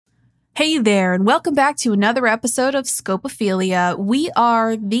Hey there, and welcome back to another episode of Scopophilia. We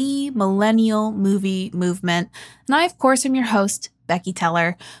are the millennial movie movement, and I, of course, am your host, Becky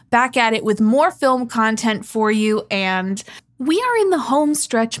Teller, back at it with more film content for you, and we are in the home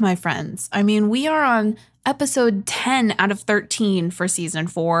stretch, my friends. I mean, we are on episode 10 out of 13 for season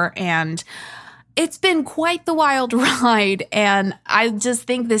 4, and it's been quite the wild ride, and I just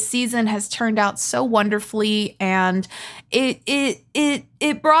think this season has turned out so wonderfully, and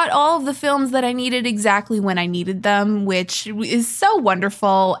it brought all of the films that I needed exactly when I needed them, which is so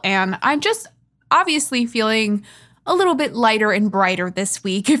wonderful. And I'm just obviously feeling a little bit lighter and brighter this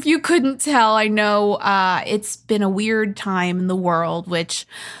week. If you couldn't tell, I know it's been a weird time in the world, which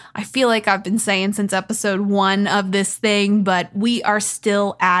I feel like I've been saying since episode 1 of this thing, but we are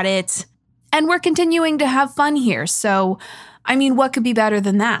still at it. And we're continuing to have fun here. So, I mean, what could be better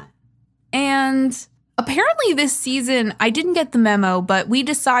than that? And apparently this season, I didn't get the memo, but we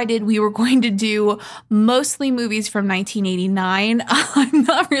decided we were going to do mostly movies from 1989. I'm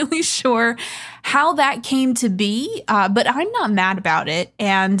not really sure how that came to be, but I'm not mad about it.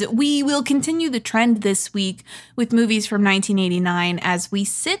 And we will continue the trend this week with movies from 1989 as we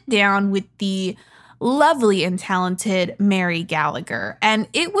sit down with the lovely and talented Mary Gallagher. And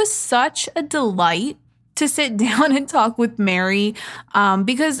it was such a delight to sit down and talk with Mary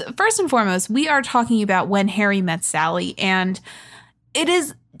because first and foremost, we are talking about When Harry Met Sally. And it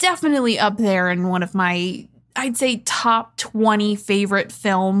is definitely up there in one of my, I'd say, top 20 favorite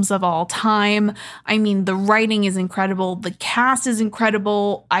films of all time. I mean, the writing is incredible. The cast is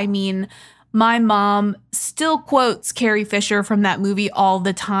incredible. I mean, my mom still quotes Carrie Fisher from that movie all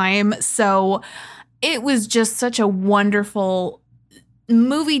the time. So it was just such a wonderful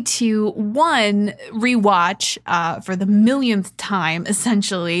movie to, one, rewatch for the millionth time,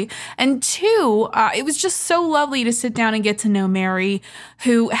 essentially. And two, it was just so lovely to sit down and get to know Mary,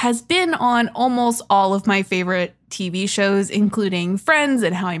 who has been on almost all of my favorite TV shows, including Friends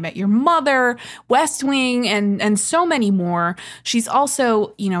and How I Met Your Mother, West Wing, and so many more. She's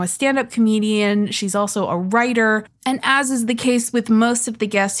also, a stand-up comedian. She's also a writer. And as is the case with most of the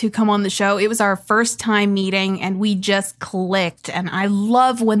guests who come on the show, it was our first time meeting and we just clicked. And I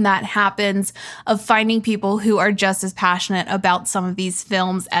love when that happens, of finding people who are just as passionate about some of these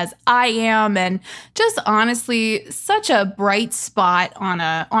films as I am. And just honestly, such a bright spot on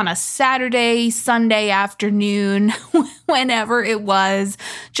a Saturday, Sunday afternoon, whenever it was,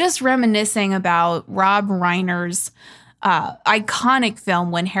 just reminiscing about Rob Reiner's iconic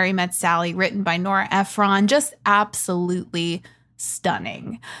film When Harry Met Sally, written by Nora Ephron, just absolutely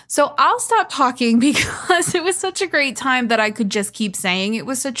stunning. So I'll stop talking because it was such a great time that I could just keep saying it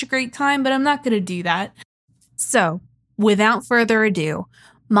was such a great time, but I'm not going to do that. So without further ado,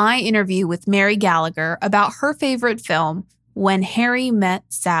 my interview with Mary Gallagher about her favorite film, When Harry Met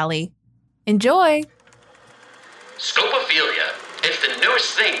Sally. Enjoy! Scopophilia. It's the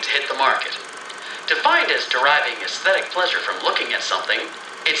newest thing to hit the market. Defined as deriving aesthetic pleasure from looking at something,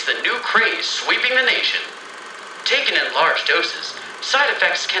 it's the new craze sweeping the nation. Taken in large doses, side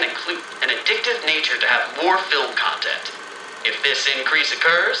effects can include an addictive nature to have more film content. If this increase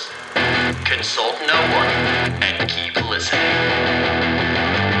occurs, consult no one and keep listening.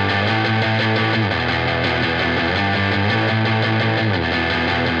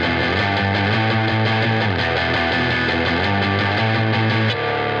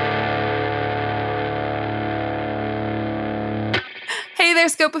 Hey there,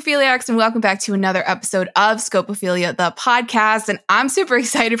 Scopophiliacs, and welcome back to another episode of Scopophilia, the podcast. And I'm super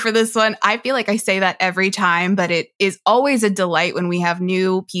excited for this one. I feel like I say that every time, but it is always a delight when we have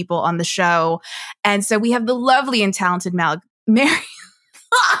new people on the show. And so we have the lovely and talented Mary. Let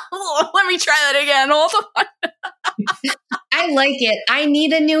me try that again. Hold on. I like it. I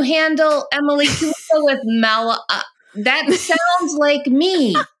need a new handle. Emily, can we go with Mel? That sounds like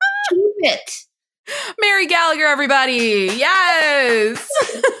me. Keep it. Mary Gallagher, everybody. Yes.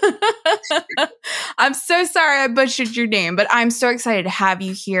 I'm so sorry I butchered your name, but I'm so excited to have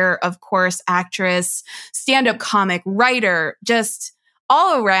you here. Of course, actress, stand-up comic, writer, just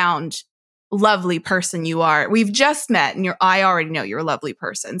all around lovely person you are. We've just met and I already know you're a lovely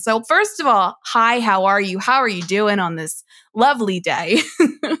person. So first of all, hi, how are you? How are you doing on this lovely day?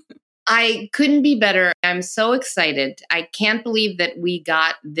 I couldn't be better. I'm so excited. I can't believe that we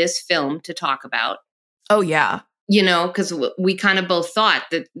got this film to talk about. Oh, yeah. Because we kind of both thought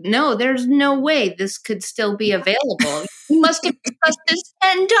that, no, there's no way this could still be available. You must have discussed this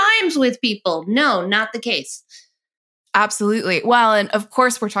 10 times with people. No, not the case. Absolutely. Well, and of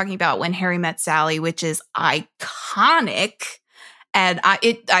course, we're talking about When Harry Met Sally, which is iconic. And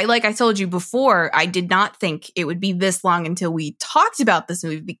like I told you before, I did not think it would be this long until we talked about this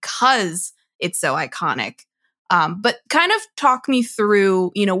movie because it's so iconic. But kind of talk me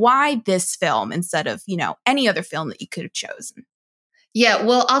through, why this film instead of, any other film that you could have chosen. Yeah,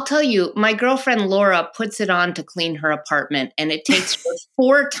 well, I'll tell you, my girlfriend Laura puts it on to clean her apartment, and it takes her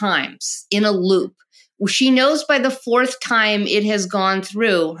 4 times in a loop. She knows by the 4th time it has gone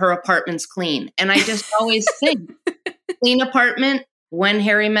through, her apartment's clean. And I just always think, clean apartment, When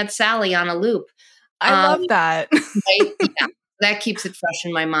Harry Met Sally on a loop. I love that. Right? Yeah, that keeps it fresh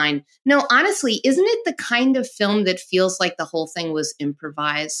in my mind. No, honestly, isn't it the kind of film that feels like the whole thing was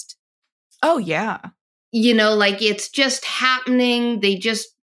improvised? Oh, yeah. Like it's just happening. They just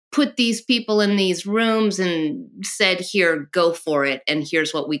put these people in these rooms and said, here, go for it. And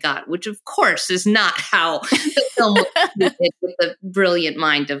here's what we got, which of course is not how the film was created with the brilliant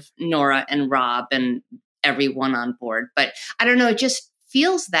mind of Nora and Rob and everyone on board. But I don't know, it just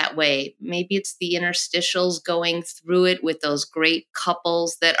feels that way. Maybe it's the interstitials going through it with those great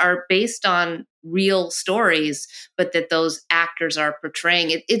couples that are based on real stories, but that those actors are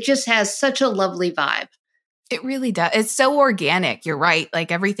portraying. It just has such a lovely vibe. It really does. It's so organic. You're right.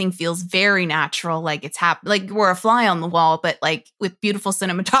 Like everything feels very natural. Like it's like we're a fly on the wall, but like with beautiful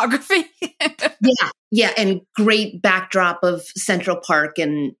cinematography. Yeah. And great backdrop of Central Park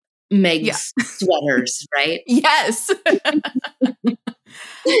and Meg's sweaters, right? Yes.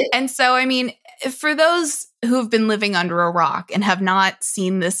 And so, I mean, for those who have been living under a rock and have not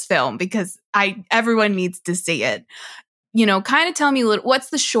seen this film, because everyone needs to see it, kind of tell me what's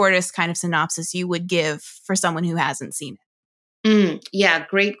the shortest kind of synopsis you would give for someone who hasn't seen it? Yeah,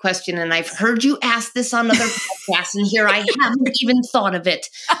 great question. And I've heard you ask this on other podcasts, and here I haven't even thought of it.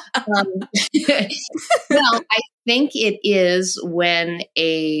 Well, I think it is when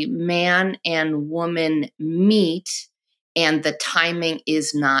a man and woman meet and the timing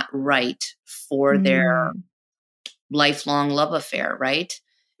is not right for their lifelong love affair, right?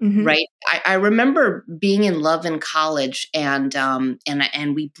 Mm-hmm. Right. I remember being in love in college and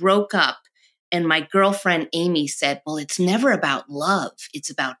we broke up, and my girlfriend Amy said, well, it's never about love. It's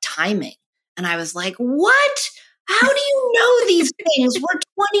about timing. And I was like, what? How do you know these things? We're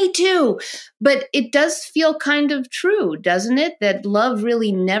 22. But it does feel kind of true, doesn't it? That love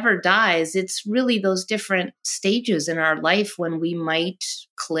really never dies. It's really those different stages in our life when we might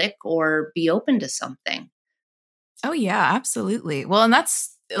click or be open to something. Oh, yeah, absolutely. Well, and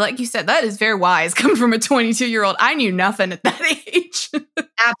that's, like you said, that is very wise coming from a 22-year-old. I knew nothing at that age.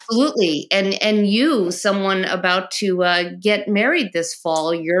 Absolutely. And you, someone about to get married this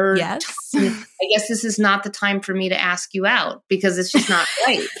fall, yes. I guess this is not the time for me to ask you out because it's just not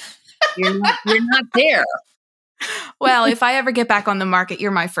right. You're not there. Well, if I ever get back on the market,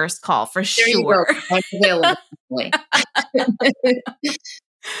 you're my first call for sure. There you go. I'm available.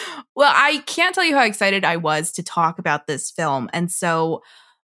 Well, I can't tell you how excited I was to talk about this film. And so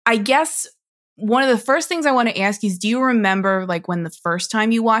I guess one of the first things I want to ask you is, do you remember like when the first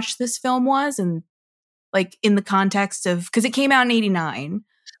time you watched this film was, and like in the context of, because it came out in 89.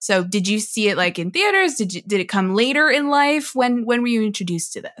 So did you see it like in theaters? Did it come later in life? When were you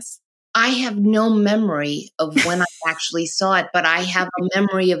introduced to this? I have no memory of when I actually saw it, but I have a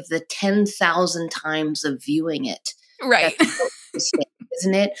memory of the 10,000 times of viewing it. Right.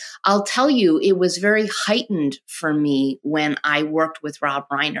 Isn't it? I'll tell you, it was very heightened for me when I worked with Rob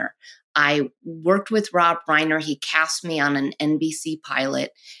Reiner. I worked with Rob Reiner. He cast me on an NBC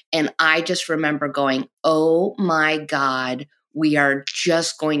pilot. And I just remember going, oh my God, we are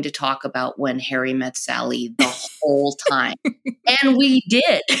just going to talk about When Harry Met Sally the whole time. And we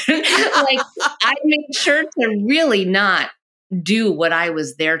did. Like, I made sure to really not do what I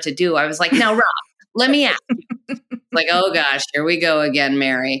was there to do. I was like, now, Rob, let me ask you. Like, oh gosh, here we go again,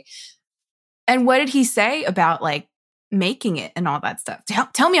 Mary. And what did he say about like making it and all that stuff?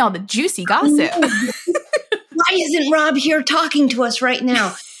 Tell me all the juicy gossip. Why isn't Rob here talking to us right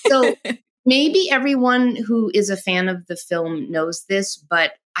now? So maybe everyone who is a fan of the film knows this,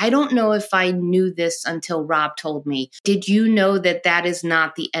 but I don't know if I knew this until Rob told me. Did you know that that is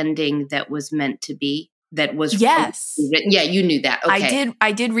not the ending that was meant to be? That was yes. Written? Yeah, you knew that. Okay.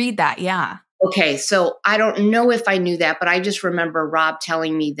 I did read that. Yeah. Okay, so I don't know if I knew that, but I just remember Rob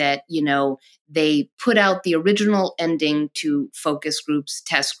telling me that, they put out the original ending to focus groups,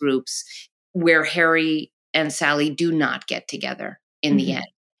 test groups, where Harry and Sally do not get together in the end.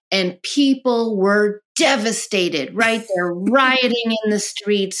 And people were devastated, right? They're rioting in the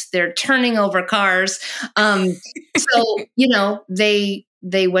streets. They're turning over cars. So,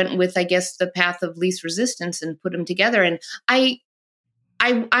 they went with, I guess, the path of least resistance and put them together. And I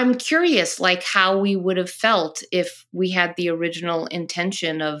I'm curious, like how we would have felt if we had the original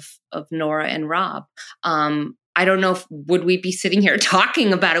intention of Nora and Rob. I don't know if would we be sitting here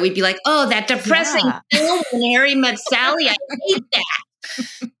talking about it. We'd be like, oh, that depressing Yeah. film when Harry met Sally. I hate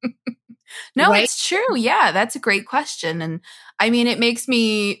that. No, Right? it's true. Yeah, that's a great question. And I mean, it makes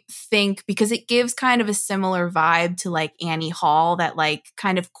me think because it gives kind of a similar vibe to like Annie Hall, that like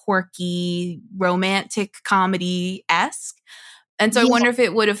kind of quirky romantic comedy-esque. And so I Yeah. wonder if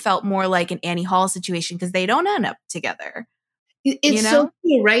it would have felt more like an Annie Hall situation because they don't end up together, It's so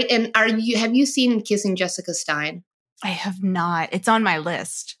cool, right? And have you seen Kissing Jessica Stein? I have not. It's on my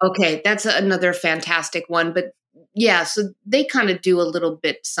list. Okay, that's another fantastic one. But yeah, so they kind of do a little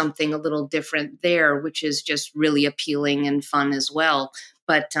bit something a little different there, which is just really appealing and fun as well.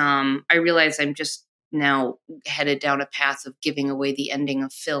 But I realize I'm just now headed down a path of giving away the ending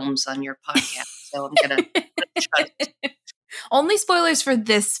of films on your podcast. So I'm going to shut it. Only spoilers for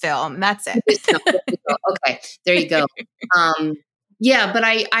this film. That's it. Okay, there you go. Yeah, but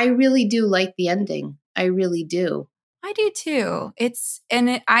I really do like the ending. I really do. I do too.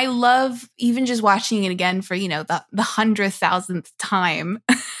 I love even just watching it again for, the 100,000th time.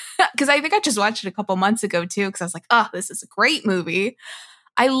 Because I think I just watched it a couple months ago too, because I was like, oh, this is a great movie.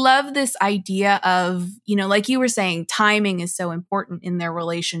 I love this idea of, like you were saying, timing is so important in their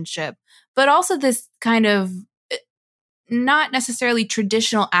relationship, but also this kind of not necessarily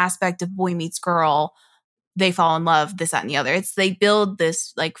traditional aspect of boy meets girl. They fall in love, this, that, and the other. They build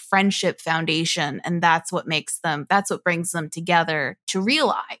this like friendship foundation, and that's what brings them together to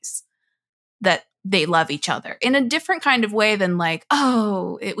realize that they love each other in a different kind of way than like,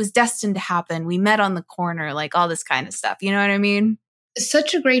 oh, it was destined to happen. We met on the corner, like all this kind of stuff. You know what I mean?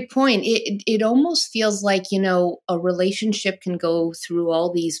 Such a great point. It almost feels like, a relationship can go through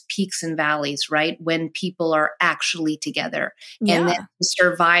all these peaks and valleys, right? When people are actually together. Yeah. And then to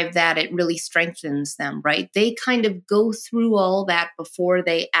survive that, it really strengthens them, right? They kind of go through all that before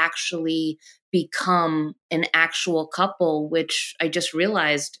they actually become an actual couple, which I just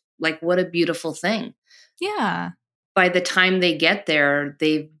realized, like, what a beautiful thing. Yeah. By the time they get there,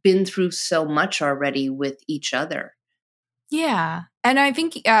 they've been through so much already with each other. Yeah. And I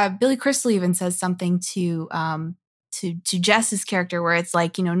think Billy Crystal even says something to Jess's character where it's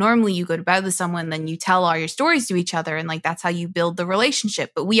like, normally you go to bed with someone, then you tell all your stories to each other, and like that's how you build the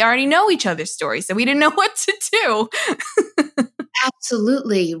relationship. But we already know each other's stories, so we didn't know what to do.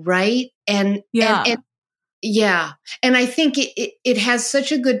 Absolutely, right? And yeah. And I think it has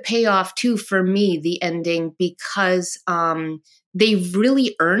such a good payoff too for me, the ending, because they've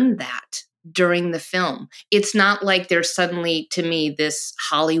really earned that during the film. It's not like there's suddenly, to me, this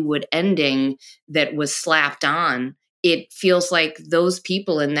Hollywood ending that was slapped on. It feels like those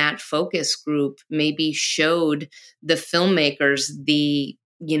people in that focus group maybe showed the filmmakers the,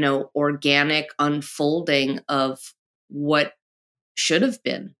 organic unfolding of what should have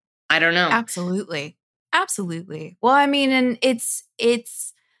been. I don't know. Absolutely. Well, I mean, and it's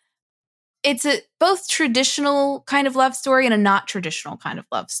a both traditional kind of love story and a not traditional kind of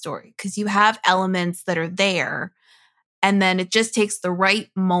love story, because you have elements that are there, and then it just takes the right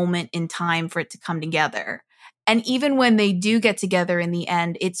moment in time for it to come together. And even when they do get together in the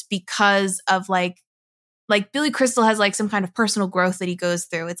end, it's because of like Billy Crystal has like some kind of personal growth that he goes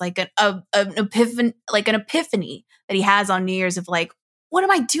through. It's like an epiphany that he has on New Year's of like, what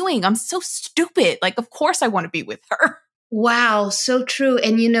am I doing? I'm so stupid. Like, of course I want to be with her. Wow, so true.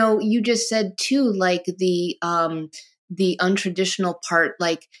 And you just said too, like the untraditional part,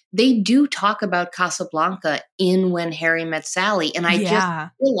 like they do talk about Casablanca in When Harry Met Sally. And I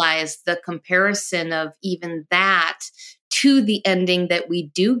just realized the comparison of even that to the ending that we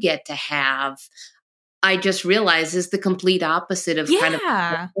do get to have, I just realized is the complete opposite of kind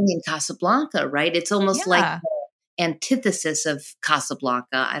of in Casablanca, right? It's almost like the antithesis of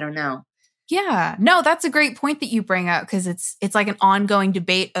Casablanca. I don't know. Yeah, no, that's a great point that you bring up, because it's like an ongoing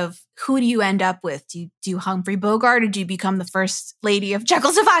debate of who do you end up with? Do you do Humphrey Bogart, or do you become the first lady of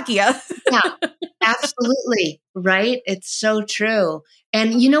Czechoslovakia? Yeah, absolutely. Right. It's so true.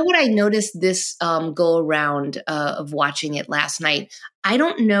 And you know what I noticed this go around of watching it last night? I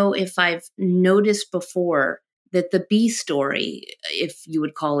don't know if I've noticed before that the B story, if you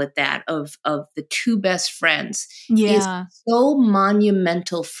would call it that, of the two best friends is so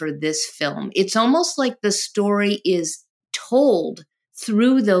monumental for this film. It's almost like the story is told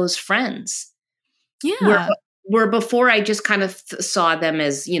through those friends. Yeah. Where before I just kind of saw them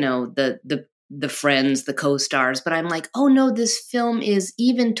as, the friends, the co-stars, but I'm like, oh no, this film is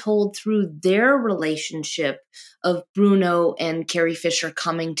even told through their relationship of Bruno and Carrie Fisher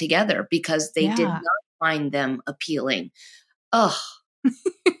coming together because they did not find them appealing. Oh,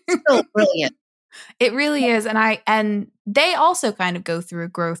 So brilliant. It really is. And they also kind of go through a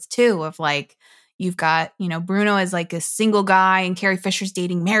growth too of like, you've got, Bruno is like a single guy and Carrie Fisher's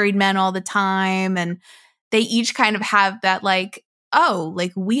dating married men all the time. And they each kind of have that like, oh,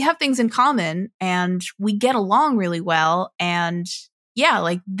 like we have things in common and we get along really well. And yeah,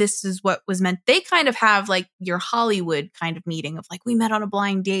 like this is what was meant. They kind of have like your Hollywood kind of meeting of like, we met on a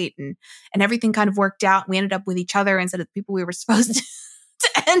blind date and everything kind of worked out. We ended up with each other instead of the people we were supposed to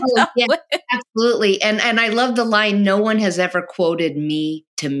end up with. Absolutely. And I love the line, no one has ever quoted me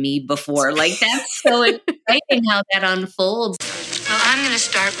to me before. Like, that's so exciting how that unfolds. Well, I'm going to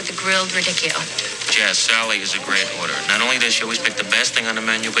start with the grilled radicchio. Jess, Sally is a great order. Not only does she always pick the best thing on the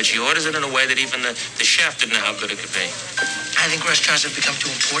menu, but she orders it in a way that even the chef didn't know how good it could be. I think restaurants have become too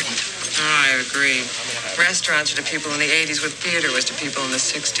important. Oh, I agree. Restaurants are to people in the 80s what theater was to people in the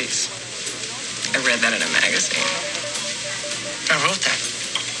 60s. I read that in a magazine. I wrote that.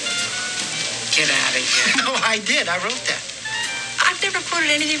 Get out of here. No, I did. I wrote that. I've never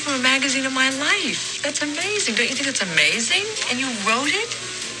quoted anything from a magazine in my life. That's amazing. Don't you think it's amazing? And you wrote it?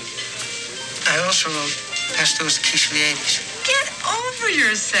 I also wrote Pastos de Quiche for the 80s. Get over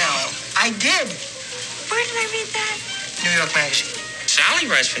yourself. I did. Where did I read that? New York Magazine. Sally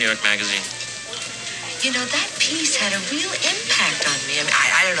writes for New York Magazine. You know, that piece had a real impact on me. I mean,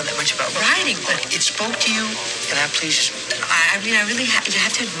 I don't know that much about writing, but It spoke to you, and that pleases me. I mean, I really you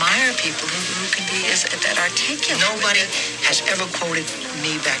have to admire people who can be that articulate. Nobody has ever quoted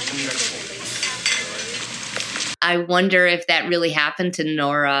me back to me before. I wonder if that really happened to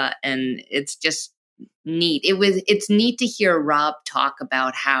Nora, and it's just neat. It's neat to hear Rob talk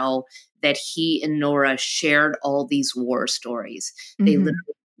about how that he and Nora shared all these war stories. They literally,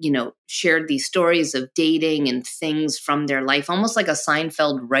 shared these stories of dating and things from their life, almost like a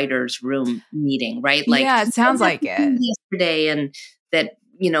Seinfeld writer's room meeting, right? Like, yeah, it sounds like it. Yesterday, and that,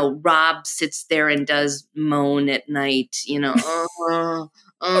 Rob sits there and does moan at night, which I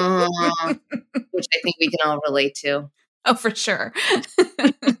think we can all relate to. Oh, for sure.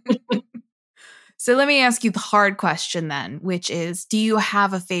 So let me ask you the hard question then, which is, do you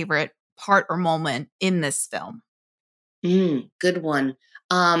have a favorite part or moment in this film? Good one.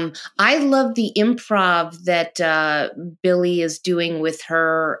 I love the improv that Billy is doing with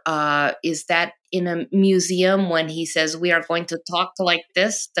her. Is that in a museum when he says, we are going to talk like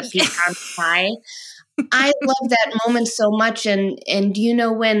this, the pecan pie? I love that moment so much. And do you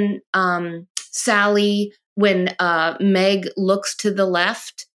know when Meg looks to the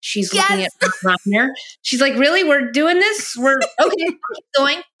left, she's looking at Rob Reiner. She's like, really? We're doing this? We're okay. I'll keep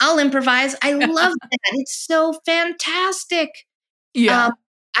going. I'll improvise. I love that. It's so fantastic. Yeah.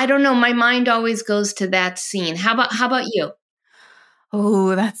 I don't know. My mind always goes to that scene. How about you?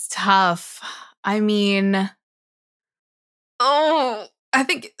 Oh, that's tough. I mean,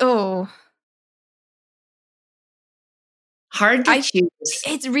 hard to choose.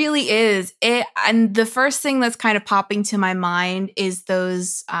 It really is. And the first thing that's kind of popping to my mind is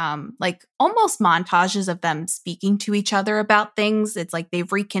those like almost montages of them speaking to each other about things. It's like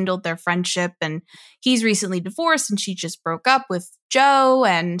they've rekindled their friendship, and he's recently divorced and she just broke up with Joe,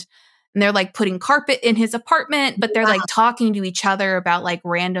 and they're like putting carpet in his apartment, but they're like talking to each other about like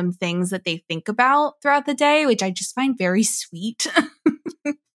random things that they think about throughout the day, which I just find very sweet.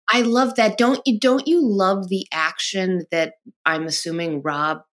 I love that. Don't you love the action that I'm assuming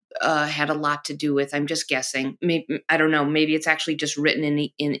Rob had a lot to do with? I'm just guessing. Maybe, I don't know. Maybe it's actually just written in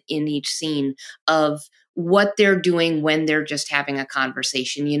each scene of what they're doing when they're just having a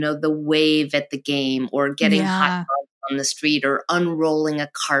conversation. The wave at the game, or getting hot dogs on the street, or unrolling a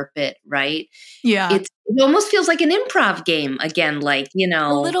carpet. Right? Yeah. It almost feels like an improv game again. Like,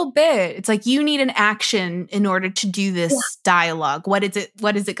 a little bit. It's like you need an action in order to do this dialogue. What is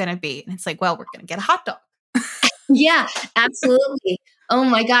it going to be? And it's like, well, we're going to get a hot dog. Yeah, absolutely. Oh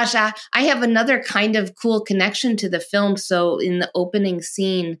my gosh. I have another kind of cool connection to the film. So in the opening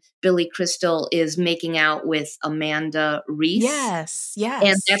scene, Billy Crystal is making out with Amanda Reese. Yes.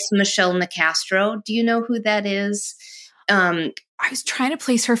 And that's Michelle Nicastro. Do you know who that is? I was trying to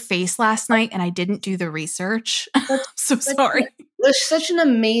place her face last night and I didn't do the research. I'm so sorry. Such an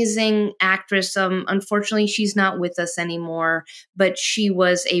amazing actress. Unfortunately, she's not with us anymore, but she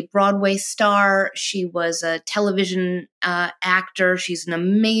was a Broadway star. She was a television actor. She's an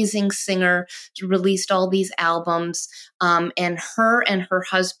amazing singer. She released all these albums. And her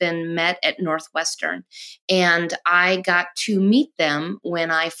husband met at Northwestern. And I got to meet them when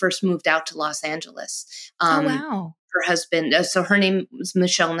I first moved out to Los Angeles. Oh, wow. Her husband, so her name was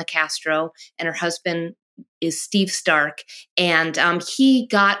Michelle Nicastro, and her husband is Steve Stark, and he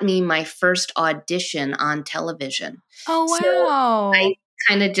got me my first audition on television. Oh, So wow. I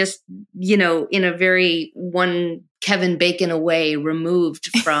kind of just, in a very one Kevin Bacon away removed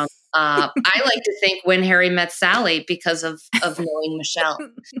from, I like to think When Harry Met Sally because of knowing Michelle.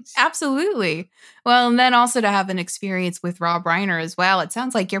 Absolutely. Well, and then also to have an experience with Rob Reiner as well. It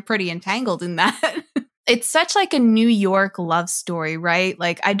sounds like you're pretty entangled in that. It's such like a New York love story, right?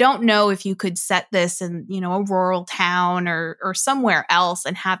 Like, I don't know if you could set this in, a rural town or somewhere else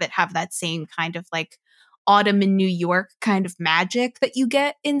and have it have that same kind of like autumn in New York kind of magic that you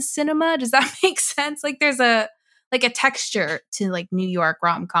get in cinema. Does that make sense? Like there's a texture to like New York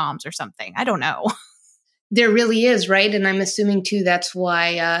rom-coms or something. I don't know. There really is, right? And I'm assuming too that's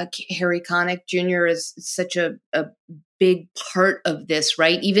why Harry Connick Jr. is such a big part of this,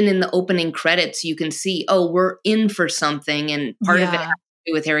 right? Even in the opening credits, you can see, we're in for something, and part of it has to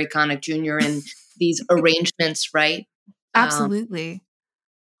do with Harry Connick Jr. and these arrangements, right? Absolutely.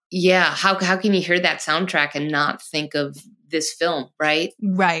 Yeah. How can you hear that soundtrack and not think of this film, right?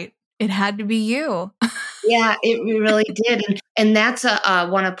 Right. It had to be you. Yeah, it really did. And that's I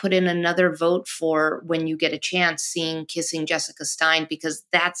want to put in another vote for when you get a chance seeing Kissing Jessica Stein, because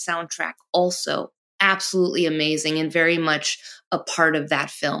that soundtrack also absolutely amazing and very much a part of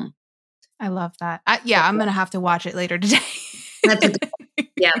that film. I love that. I'm going to have to watch it later today. That's a good one.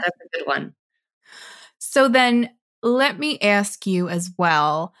 Yeah, that's a good one. So then let me ask you as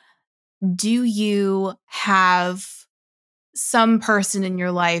well, do you have some person in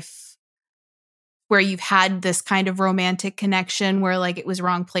your life where you've had this kind of romantic connection where like it was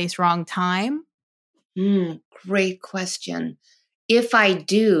wrong place, wrong time? Great question. If I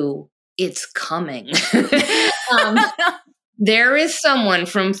do, it's coming. There is someone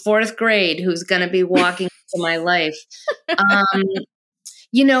from 4th grade who's going to be walking into my life. I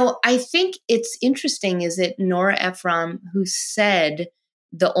think it's interesting, is it Nora Ephron who said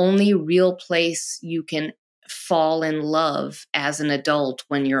the only real place you can fall in love as an adult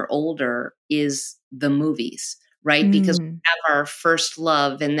when you're older is the movies, right? Because we have our first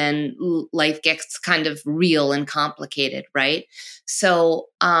love and then life gets kind of real and complicated, right? So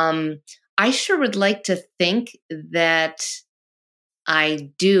I sure would like to think that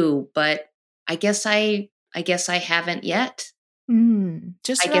I do, but I guess I haven't yet.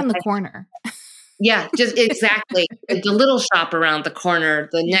 Just around the corner. Yeah, just exactly. The little shop around the corner,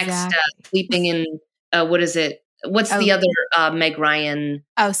 the next sleeping in, what is it? What's the other Meg Ryan?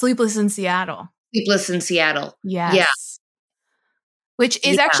 Oh, Sleepless in Seattle. Sleepless in Seattle. Yes. Yeah. Which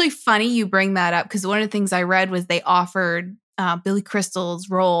is actually funny you bring that up, because one of the things I read was they offered Billy Crystal's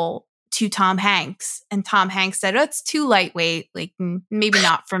role to Tom Hanks, and Tom Hanks said, it's too lightweight, like maybe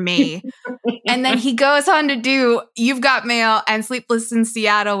not for me. And then he goes on to do You've Got Mail and Sleepless in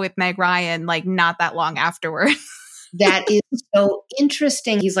Seattle with Meg Ryan, like not that long afterwards. That is so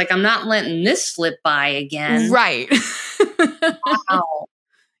interesting. He's like, I'm not letting this slip by again. Right. Wow.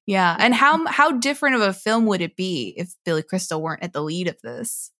 Yeah. And how different of a film would it be if Billy Crystal weren't at the lead of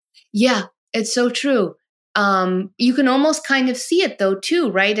this? Yeah, it's so true. You can almost kind of see it though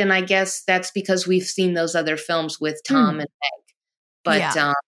too, right? And I guess that's because we've seen those other films with Tom and Meg. But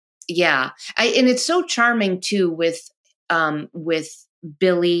and it's so charming too with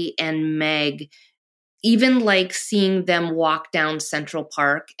Billy and Meg. Even like seeing them walk down Central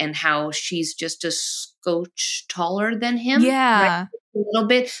Park and how she's just a scotch taller than him. Yeah. Right? A little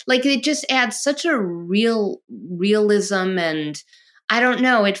bit. Like it just adds such a realism, and I don't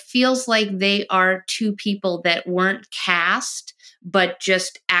know, it feels like they are two people that weren't cast, but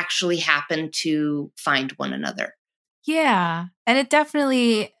just actually happened to find one another. Yeah. And it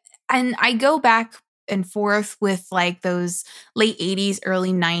definitely, and I go back and forth with like those late 80s,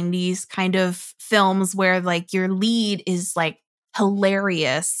 early 90s kind of films where like your lead is like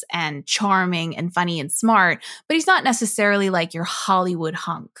hilarious and charming and funny and smart, but he's not necessarily like your Hollywood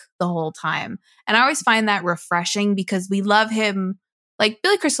hunk the whole time. And I always find that refreshing because we love him. Like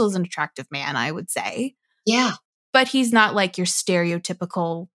Billy Crystal is an attractive man, I would say. Yeah. But he's not like your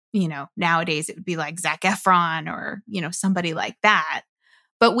stereotypical, nowadays it would be like Zac Efron or, somebody like that.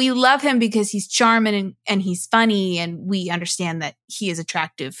 But we love him because he's charming and he's funny, and we understand that he is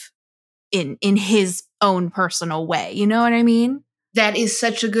attractive in his own personal way. You know what I mean? That is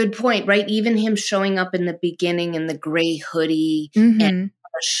such a good point, right? Even him showing up in the beginning in the gray hoodie and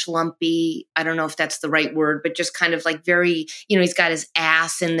schlumpy, I don't know if that's the right word, but just kind of like very, he's got his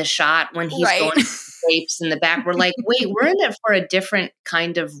ass in the shot when he's going to grapes in the back. We're like, wait, we're in it for a different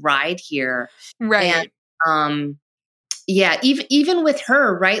kind of ride here. Right. And, yeah, even with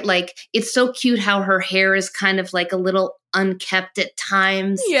her, right? Like it's so cute how her hair is kind of like a little unkept at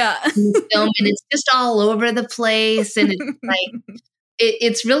times Yeah. in the film, and it's just all over the place. And it's like,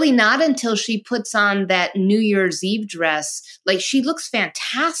 it's really not until she puts on that New Year's Eve dress. Like, she looks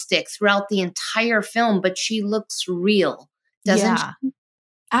fantastic throughout the entire film, but she looks real, doesn't she?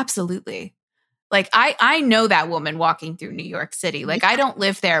 Absolutely. Like, I know that woman walking through New York City. Like, I don't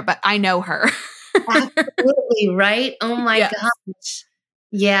live there, but I know her. Absolutely, right? Oh my Yes. gosh.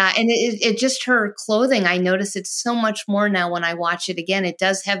 Yeah, and it just her clothing, I notice it so much more now when I watch it again. It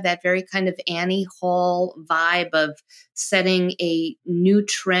does have that very kind of Annie Hall vibe of setting a new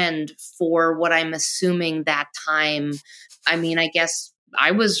trend for what I'm assuming that time. I mean, I guess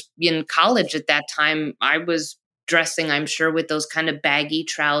I was in college at that time. I was dressing, I'm sure, with those kind of baggy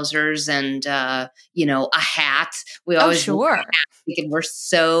trousers and, a hat. We always wore hats thinking we're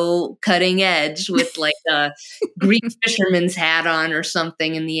so cutting edge with like a Greek fisherman's hat on or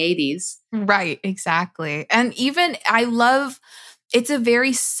something in the 80s. Right, exactly. And even it's a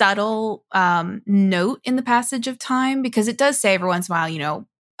very subtle note in the passage of time, because it does say every once in a while,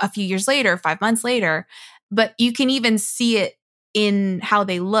 a few years later, 5 months later, but you can even see it in how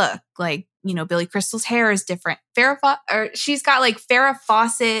they look. Like, Billy Crystal's hair is different. She's got like Farrah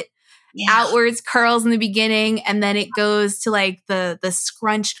Fawcett outwards curls in the beginning, and then it goes to like the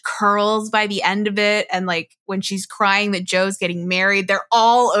scrunched curls by the end of it. And like when she's crying that Joe's getting married, they're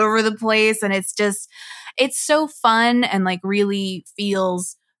all over the place, and it's so fun and like really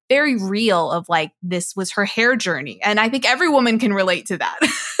feels very real of like this was her hair journey. And I think every woman can relate to that.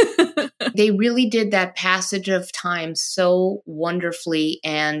 They really did that passage of time so wonderfully,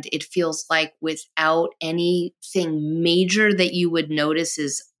 and it feels like without anything major that you would notice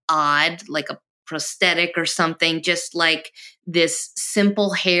is odd, like a prosthetic or something, just like this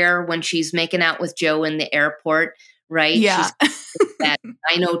simple hair when she's making out with Joe in the airport, right? Yeah. She's that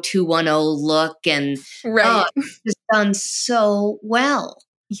 90210 look, and it's done so well.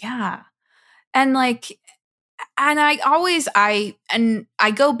 Yeah. And like, and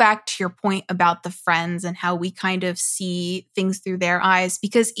I go back to your point about the friends and how we kind of see things through their eyes,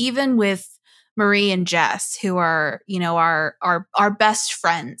 because even with Marie and Jess, who are, our best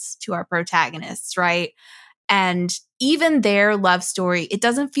friends to our protagonists, right? And even their love story, it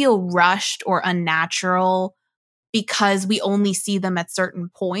doesn't feel rushed or unnatural because we only see them at certain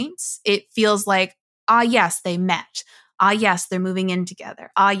points. It feels like, yes, they met. Yes, they're moving in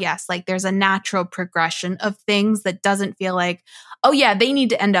together. Yes, like there's a natural progression of things that doesn't feel like, oh yeah, they need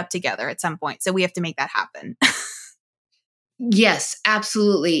to end up together at some point, so we have to make that happen. Yes,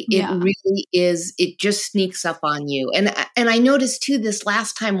 absolutely. It really is. It just sneaks up on you. And I noticed too, this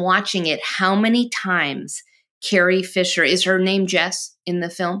last time watching it, how many times Carrie Fisher, is her name Jess in the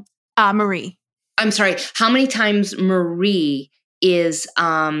film? Marie. I'm sorry. How many times Marie is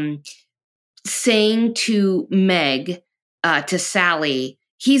saying to Meg, to Sally,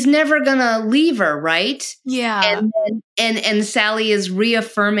 he's never gonna leave her, right? Yeah. And Sally is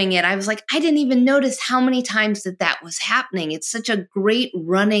reaffirming it. I was like, I didn't even notice how many times that was happening. It's such a great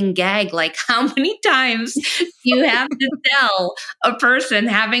running gag. Like, how many times you have to tell a person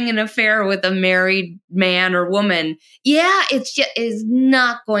having an affair with a married man or woman, is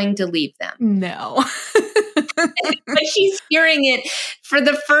not going to leave them. No. But she's hearing it for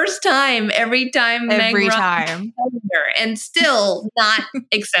the first time every time Meg runs her, and still not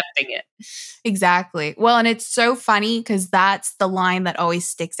accepting it. Exactly. Well, and it's so funny because that's the line that always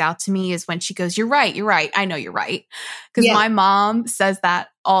sticks out to me, is when she goes, you're right. I know you're right. Because my mom says that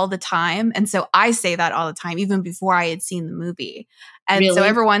all the time. And so I say that all the time, even before I had seen the movie. And so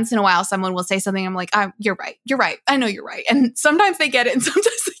every once in a while, someone will say something. I'm like, you're right. I know you're right. And sometimes they get it and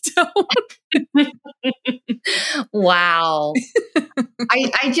sometimes they don't. Wow.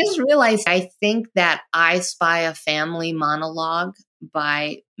 I just realized, I think that I Spy a Family monologue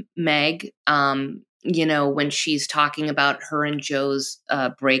by Meg, when she's talking about her and Joe's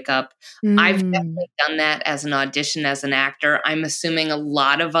breakup. I've definitely done that as an audition as an actor. I'm assuming a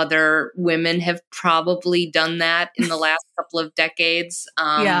lot of other women have probably done that in the last couple of decades.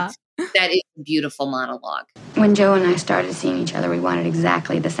 That is a beautiful monologue. When Joe and I started seeing each other, we wanted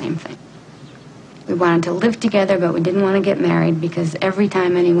exactly the same thing. We wanted to live together, but we didn't want to get married because every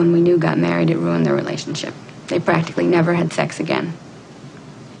time anyone we knew got married, it ruined their relationship. They practically never had sex again.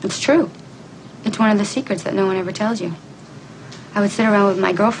 It's true. It's one of the secrets that no one ever tells you. I would sit around with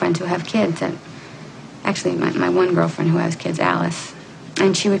my girlfriends who have kids, and actually my one girlfriend who has kids, Alice,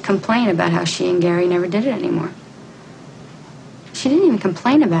 and she would complain about how she and Gary never did it anymore. She didn't even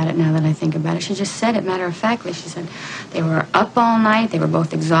complain about it now that I think about it. She just said it matter-of-factly. She said they were up all night, they were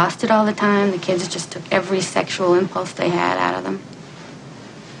both exhausted all the time, the kids just took every sexual impulse they had out of them.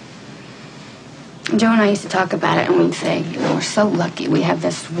 Joe and I used to talk about it, and we'd say, we're so lucky. We have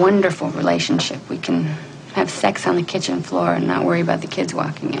this wonderful relationship. We can have sex on the kitchen floor and not worry about the kids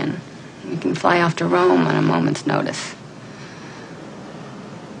walking in. We can fly off to Rome on a moment's notice.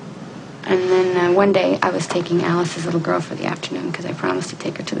 And then one day, I was taking Alice's little girl for the afternoon because I promised to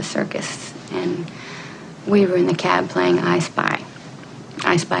take her to the circus. And we were in the cab playing I Spy.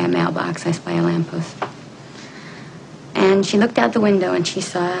 I spy a mailbox, I spy a lamppost. And she looked out the window and she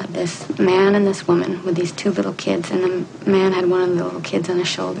saw this man and this woman with these two little kids, and the man had one of the little kids on his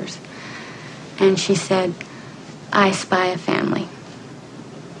shoulders. And she said, I spy a family.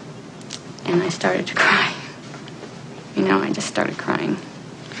 And I started to cry. I just started crying.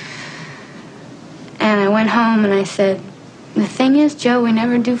 And I went home and I said, the thing is, Joe, we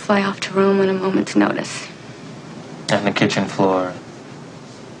never do fly off to Rome on a moment's notice. On the kitchen floor.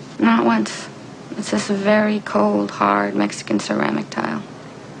 Not once. It's this very cold, hard Mexican ceramic tile.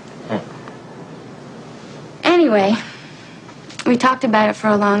 Anyway, we talked about it for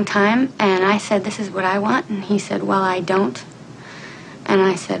a long time, and I said, this is what I want, and he said, well, I don't. And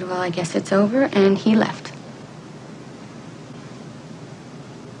I said, well, I guess it's over, and he left.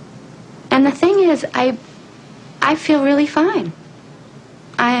 And the thing is, I feel really fine.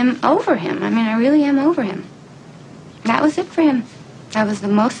 I am over him. I really am over him. That was it for him. That was the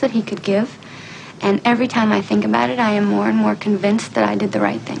most that he could give. And every time I think about it, I am more and more convinced that I did the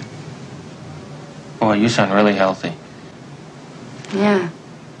right thing. Boy, you sound really healthy. Yeah.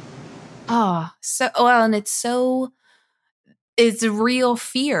 Oh, so well, and it's a real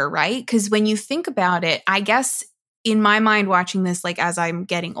fear, right? Because when you think about it, I guess in my mind watching this, like as I'm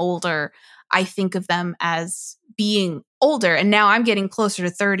getting older, I think of them as being older. And now I'm getting closer to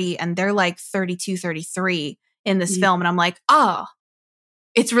 30 and they're like 32, 33 in this film. And I'm like,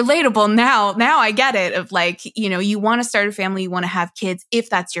 it's relatable now. Now I get it of like, you want to start a family, you want to have kids if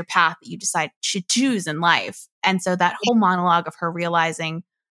that's your path that you decide to choose in life. And so that whole monologue of her realizing,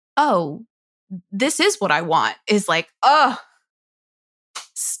 oh, this is what I want is like,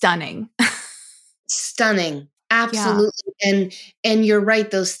 stunning. Stunning. Absolutely. Yeah. And you're right.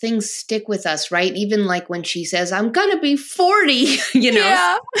 Those things stick with us, right? Even like when she says, I'm going to be 40,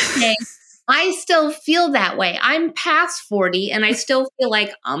 Yeah. I still feel that way. I'm past 40 and I still feel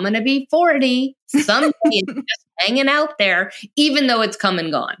like I'm going to be 40 someday. It's just hanging out there, even though it's come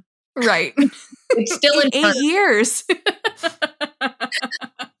and gone. Right. It's still in 8 years.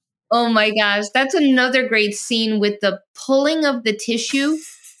 Oh my gosh. That's another great scene with the pulling of the tissue.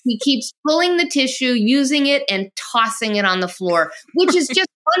 He keeps pulling the tissue, using it, and tossing it on the floor, which is just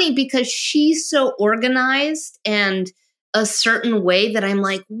funny because she's so organized and a certain way that I'm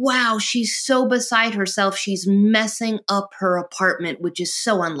like, wow, she's so beside herself. She's messing up her apartment, which is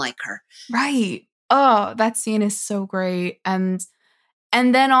so unlike her. Right. Oh, that scene is so great.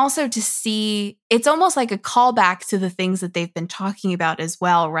 And then also to see, it's almost like a callback to the things that they've been talking about as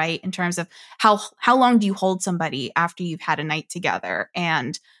well, right? In terms of how long do you hold somebody after you've had a night together?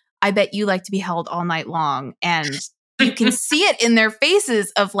 And I bet you like to be held all night long. And you can see it in their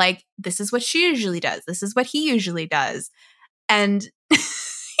faces of like, this is what she usually does. This is what he usually does. And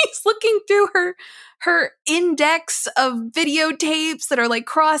he's looking through her index of videotapes that are like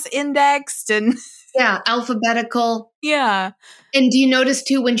cross-indexed and yeah, alphabetical. Yeah. And do you notice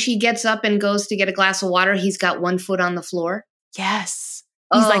too, when she gets up and goes to get a glass of water, he's got one foot on the floor? Yes.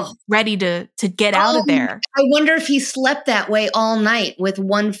 He's like ready to get out of there. I wonder if he slept that way all night with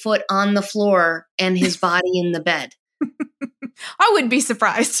one foot on the floor and his body in the bed. I wouldn't be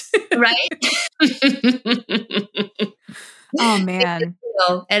surprised. Right? Oh, man.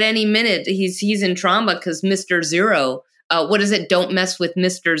 At any minute, he's in trauma because Mr. Zero, what is it? Don't mess with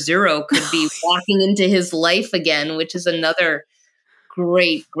Mr. Zero could be walking into his life again, which is another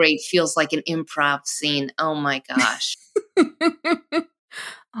great, feels like an improv scene. Oh, my gosh.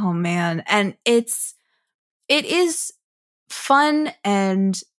 Oh, man. And it is fun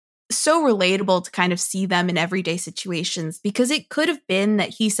and so relatable to kind of see them in everyday situations because it could have been that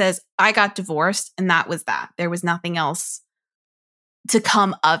he says, I got divorced and that was that. There was nothing else to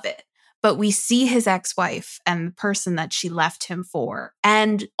come of it. But we see his ex-wife and the person that she left him for,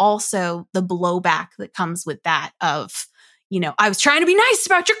 and also the blowback that comes with that of, I was trying to be nice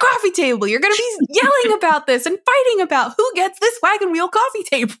about your coffee table. You're going to be yelling about this and fighting about who gets this wagon wheel coffee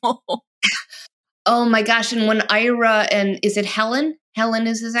table. Oh my gosh. And when Ira and is it Helen? Helen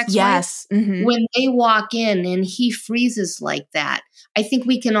is his ex-wife? Yes. Mm-hmm. When they walk in and he freezes like that, I think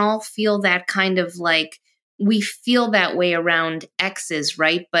we can all feel that kind of like, we feel that way around exes,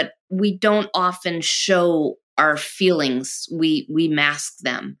 right? But we don't often show our feelings. We mask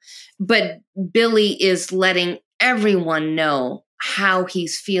them. But Billy is letting everyone know how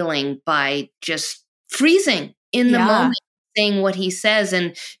he's feeling by just freezing in the Yeah. moment, saying what he says,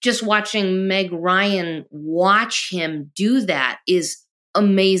 and just watching Meg Ryan watch him do that is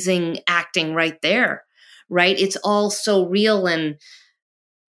amazing acting right there, right? It's all so real, and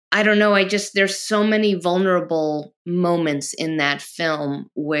I don't know, there's so many vulnerable moments in that film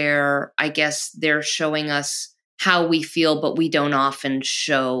where I guess they're showing us how we feel, but we don't often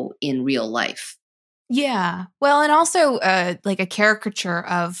show in real life. Yeah. Well, and also like a caricature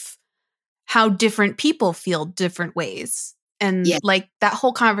of how different people feel different ways. And Yeah. like that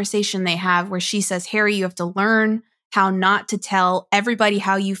whole conversation they have where she says, Harry, you have to learn how not to tell everybody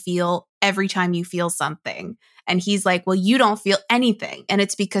how you feel every time you feel something. And he's like, well, you don't feel anything. And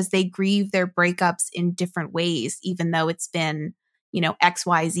it's because they grieve their breakups in different ways, even though it's been,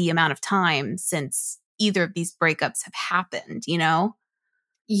 XYZ amount of time since either of these breakups have happened,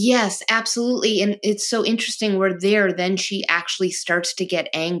 Yes, absolutely. And it's so interesting where then she actually starts to get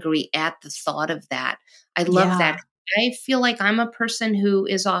angry at the thought of that. I love that. I feel like I'm a person who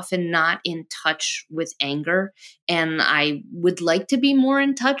is often not in touch with anger, and I would like to be more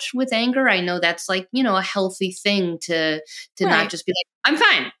in touch with anger. I know that's like, a healthy thing to not just be like, I'm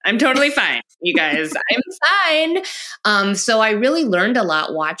fine. I'm totally fine, you guys. I'm fine. So I really learned a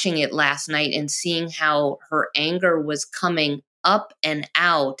lot watching it last night and seeing how her anger was coming up and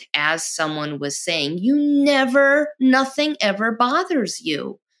out as someone was saying, nothing ever bothers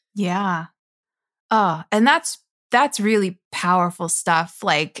you. Yeah. Oh, and that's really powerful stuff.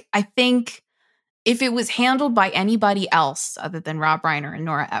 Like, I think if it was handled by anybody else other than Rob Reiner and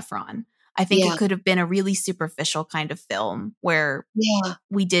Nora Ephron, I think it could have been a really superficial kind of film where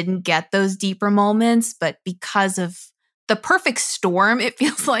we didn't get those deeper moments. But because of the perfect storm, it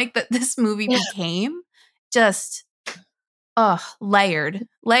feels like that this movie became just layered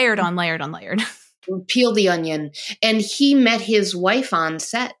on layered on layered. Peel the onion. And he met his wife on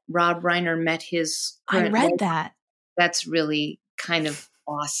set. Rob Reiner met his I current read wife. that. That's really kind of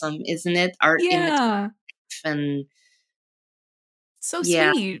awesome, isn't it? Art Yeah. and so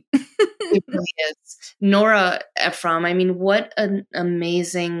sweet. It really is. Nora Ephron, I mean, what an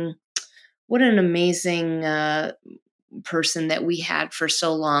amazing person that we had for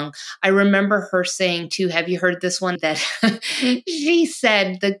so long. I remember her saying too, have you heard this one? That she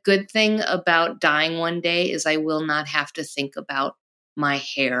said, the good thing about dying one day is I will not have to think about my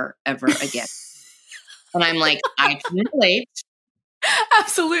hair ever again. And I'm like, I can relate.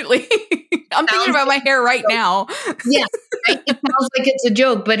 Absolutely. I'm thinking about my hair right now. Yeah. It sounds like it's a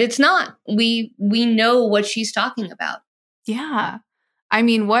joke, but it's not. We know what she's talking about. Yeah. I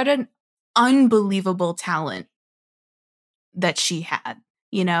mean, what an unbelievable talent that she had,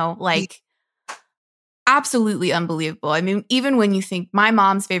 absolutely unbelievable. I mean, even when you think my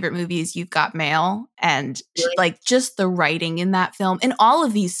mom's favorite movie is You've Got Mail, and like just the writing in that film and all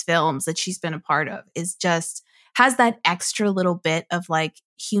of these films that she's been a part of is just has that extra little bit of like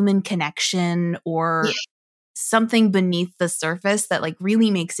human connection or something beneath the surface that like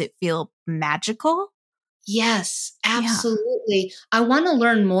really makes it feel magical. Yes, absolutely. Yeah. I want to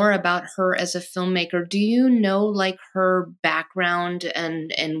learn more about her as a filmmaker. Do you know like her background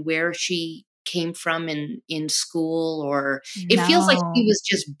and where she came from in school, or it feels like she was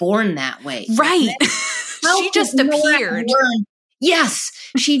just born that way. Right. She just appeared. Yes,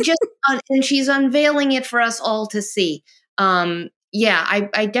 she just and she's unveiling it for us all to see. I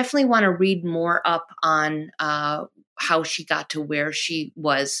definitely want to read more up on how she got to where she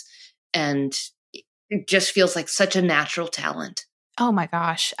was, and it just feels like such a natural talent. Oh my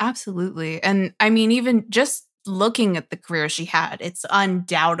gosh, absolutely. And I mean, even just looking at the career she had, it's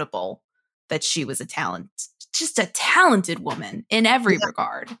undoubtable that she was just a talented woman in every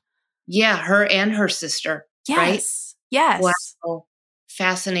regard. Yeah, her and her sister. Yes. Right? Yes. Wow.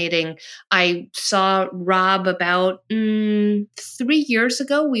 Fascinating. I saw Rob about 3 years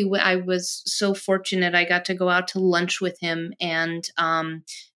ago. I was so fortunate. I got to go out to lunch with him. And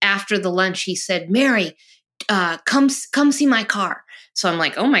after the lunch, he said, Mary, come see my car. So I'm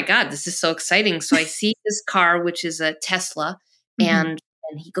like, oh my God, this is so exciting. So I see his car, which is a Tesla. And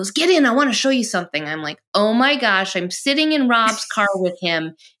he goes, get in. I want to show you something. I'm like, oh my gosh, I'm sitting in Rob's car with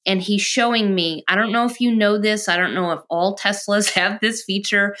him and he's showing me, I don't know if you know this. I don't know if all Teslas have this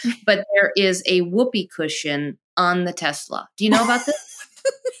feature, but there is a whoopee cushion on the Tesla. Do you know about this?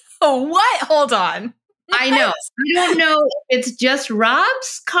 Oh, what? Hold on. I know. I don't know if it's just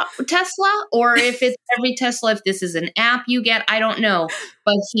Rob's Tesla or if it's every Tesla, if this is an app you get. I don't know.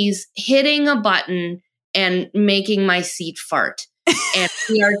 But he's hitting a button and making my seat fart. And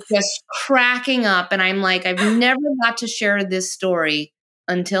we are just cracking up. And I'm like, I've never got to share this story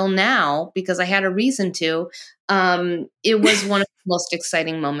until now because I had a reason to. It was one of the most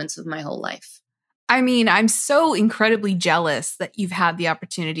exciting moments of my whole life. I mean, I'm so incredibly jealous that you've had the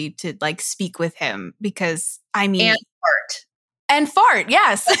opportunity to like speak with him because I mean, And fart. And fart,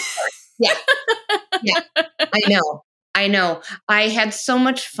 yes. Yeah. Yeah. I know. I had so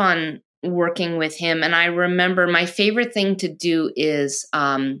much fun working with him. And I remember my favorite thing to do is,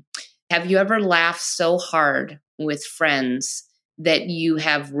 have you ever laughed so hard with friends that you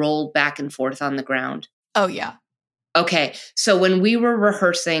have rolled back and forth on the ground? Oh, yeah. Okay. So when we were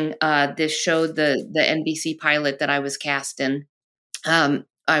rehearsing this show, the NBC pilot that I was cast in,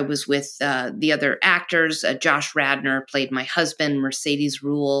 I was with the other actors. Josh Radnor played my husband. Mercedes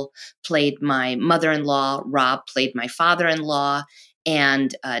Rule played my mother-in-law. Rob played my father-in-law.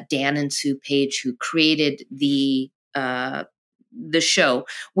 And Dan and Sue Page, who created the show.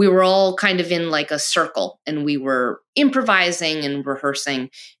 We were all kind of in like a circle and we were improvising and rehearsing.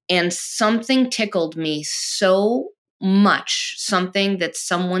 And something tickled me so much, something that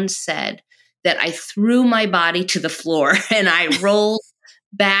someone said, that I threw my body to the floor and I rolled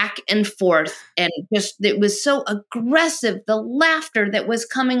back and forth, and it was so aggressive, the laughter that was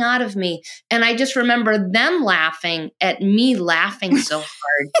coming out of me. And I just remember them laughing at me laughing so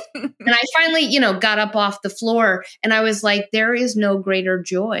hard. And I finally, got up off the floor and I was like, there is no greater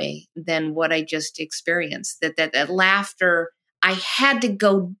joy than what I just experienced. That laughter, I had to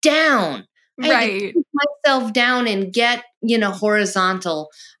go down. I had to keep myself down and get, horizontal.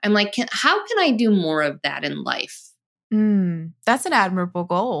 I'm like, how can I do more of that in life? That's an admirable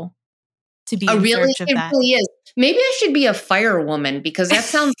goal to be in search of that. It really is. Maybe I should be a firewoman because that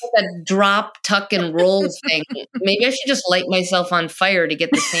sounds like a drop, tuck, and roll thing. Maybe I should just light myself on fire to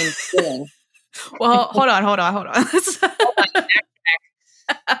get the same feeling. Well, hold on.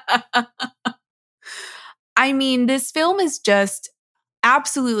 I mean, this film is just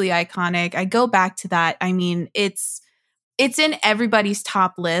absolutely iconic. I go back to that. I mean, it's in everybody's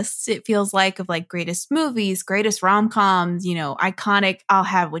top lists. It feels like of like greatest movies, greatest rom-coms, iconic. I'll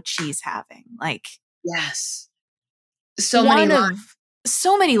have what she's having. Like, yes. So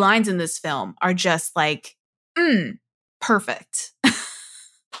many lines in this film are just like, perfect.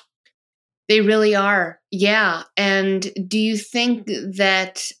 They really are. Yeah. And do you think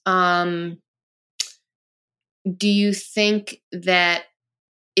that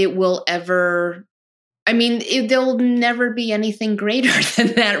it will ever, there'll never be anything greater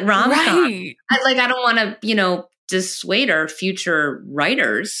than that rom-com. Right. I don't want to, dissuade our future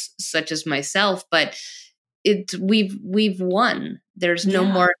writers such as myself, but we've won. There's no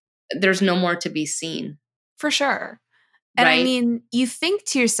more to be seen. For sure. And right? I mean, you think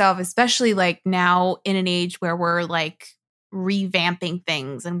to yourself, especially like now in an age where we're like revamping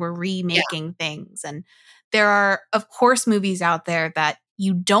things and we're remaking things. And there are, of course, movies out there that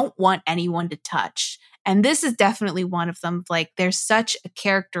you don't want anyone to touch. And this is definitely one of them. Like, there's such a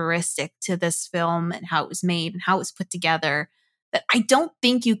characteristic to this film and how it was made and how it was put together that I don't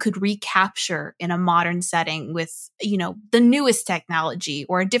think you could recapture in a modern setting with, the newest technology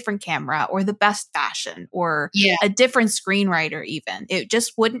or a different camera or the best fashion or a different screenwriter even. It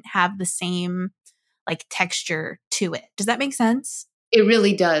just wouldn't have the same like texture to it. Does that make sense? It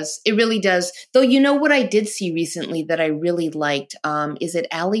really does. It really does. Though, what I did see recently that I really liked, is it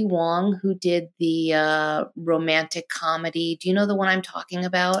Ali Wong who did the romantic comedy? Do you know the one I'm talking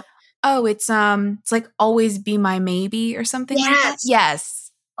about? Oh, it's like Always Be My Maybe or something like that?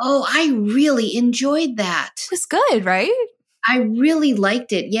 Yes. Oh, I really enjoyed that. It was good, right? I really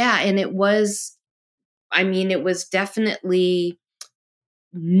liked it. Yeah. And it was definitely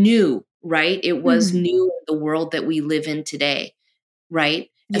new, right? It was new in the world that we live in today. Right?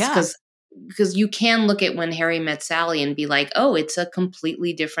 Yeah. Because you can look at When Harry Met Sally and be like, oh, it's a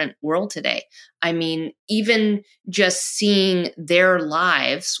completely different world today. I mean, even just seeing their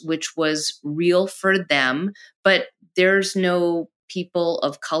lives, which was real for them, but there's no people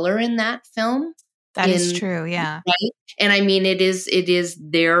of color in that film. That is true, yeah. Right? And I mean, it is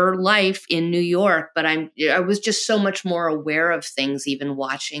their life in New York, but I was just so much more aware of things, even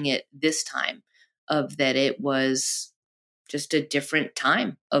watching it this time, of that it was just a different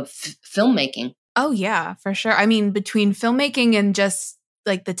time of filmmaking. Oh, yeah, for sure. I mean, between filmmaking and just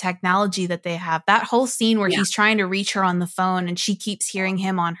like the technology that they have, that whole scene where he's trying to reach her on the phone and she keeps hearing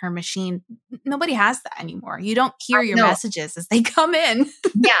him on her machine. Nobody has that anymore. You don't hear your messages as they come in.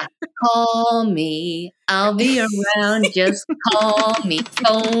 Yeah. Call me. I'll be around. Just call me.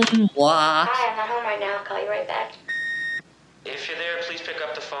 Phone moi. Hi, I'm not home right now. I'll call you right back. If you're there, please pick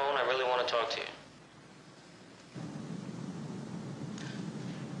up the phone. I really want to talk to you.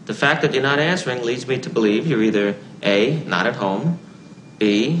 The fact that you're not answering leads me to believe you're either A, not at home,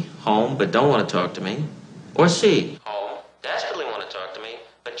 B, home but don't want to talk to me, or C, home, desperately want to talk to me,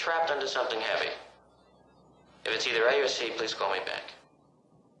 but trapped under something heavy. If it's either A or C, please call me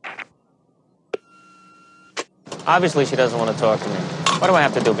back. Obviously, she doesn't want to talk to me. What do I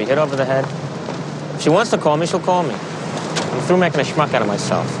have to do, be hit over the head? If she wants to call me, she'll call me. I'm through making a schmuck out of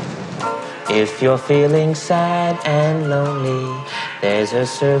myself. If you're feeling sad and lonely, there's a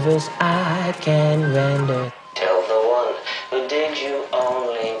service I can render. Tell the one who did you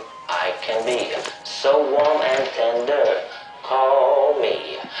only, I can be so warm and tender. Call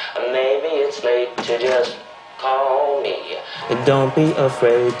me. Maybe it's late to just call me. Don't be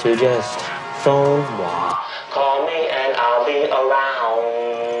afraid to just phone moi. Call me and I'll be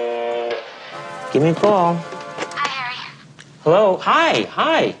around. Give me a call. Hi, Harry. Hello.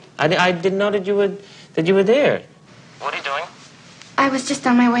 Hi. I didn't know that you were there. What are you doing? I was just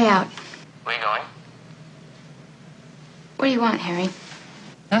on my way out. Where are you going? What do you want, Harry?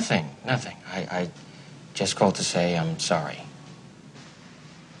 Nothing. I just called to say I'm sorry.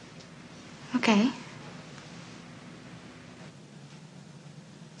 Okay.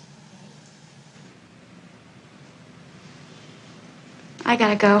 I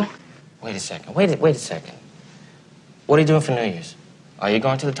gotta go. Wait a second. Wait a second. What are you doing for New Year's? Are you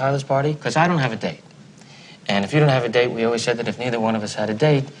going to the Tyler's party? Because I don't have a date. And if you don't have a date, we always said that if neither one of us had a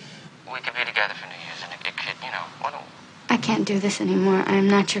date, we could be together for New Year's. And it could, why don't... I can't do this anymore. I'm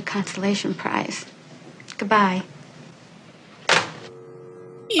not your consolation prize. Goodbye. Oh,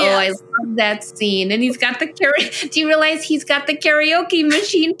 I love that scene. And he's got the do you realize he's got the karaoke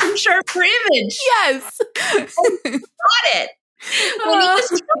machine from Sharper Image? Yes. Got it. When he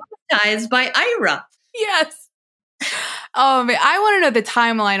was traumatized by Ira. Yes. Oh, man. I want to know the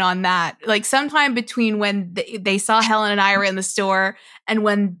timeline on that. Like sometime between when they saw Helen and Ira in the store and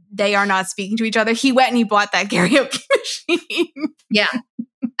when they are not speaking to each other, he went and he bought that karaoke machine. Yeah,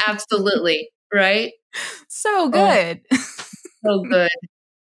 absolutely. Right? So good. So good.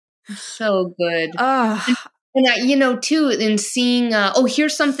 So good. Oh. And too, in seeing,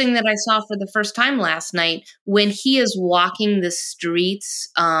 here's something that I saw for the first time last night when he is walking the streets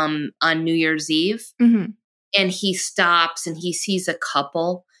on New Year's Eve, mm-hmm. and he stops and he sees a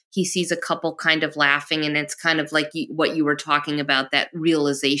couple. He sees a couple kind of laughing, and it's kind of like what you were talking about, that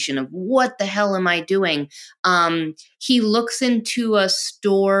realization of what the hell am I doing? He looks into a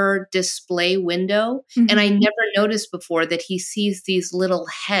store display window, mm-hmm. and I never noticed before that he sees these little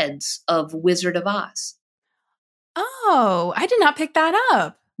heads of Wizard of Oz. Oh, I did not pick that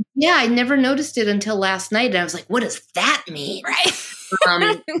up. Yeah, I never noticed it until last night. And I was like, what does that mean? Right.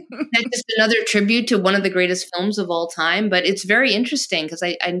 That's just another tribute to one of the greatest films of all time. But it's very interesting because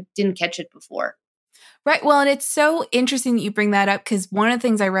I didn't catch it before. Right. Well, and it's so interesting that you bring that up because one of the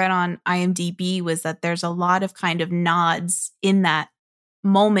things I read on IMDb was that there's a lot of kind of nods in that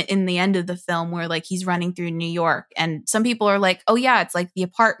moment in the end of the film where like he's running through New York. And some people are like, oh, yeah, it's like The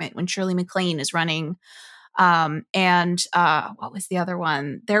Apartment when Shirley MacLaine is running. And what was the other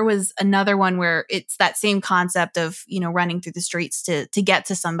one? There was another one where it's that same concept of, running through the streets to get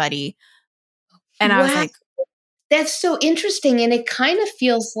to somebody. And I was like, that's so interesting. And it kind of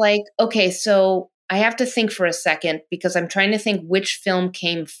feels like, okay, so I have to think for a second because I'm trying to think which film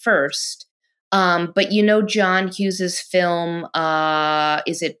came first. But John Hughes's film,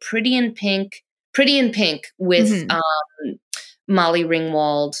 is it Pretty in Pink? Pretty in Pink with mm-hmm. Molly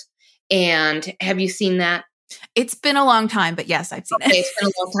Ringwald. And have you seen that? It's been a long time, but yes, I've seen it. It's been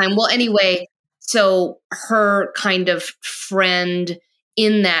a long time. Well, anyway, so her kind of friend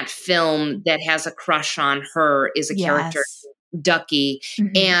in that film that has a crush on her is a character, Ducky.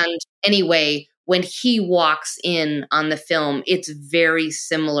 Mm-hmm. And anyway, when he walks in on the film, it's very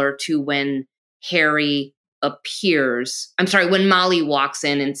similar to when Harry appears. I'm sorry, when Molly walks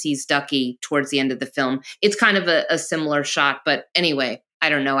in and sees Ducky towards the end of the film. It's kind of a similar shot. But anyway, I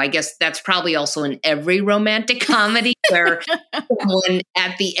don't know. I guess that's probably also in every romantic comedy where someone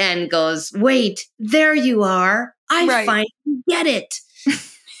at the end goes, wait, there you are. I finally get it.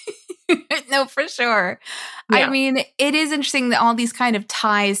 No, for sure. Yeah. I mean, it is interesting that all these kind of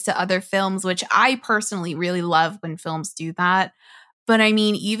ties to other films, which I personally really love when films do that. But I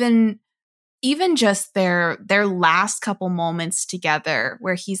mean, even just their last couple moments together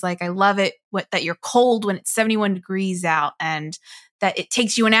where he's like, I love it that you're cold when it's 71 degrees out and that it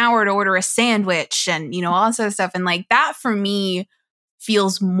takes you an hour to order a sandwich and, all that sort of stuff. And like that for me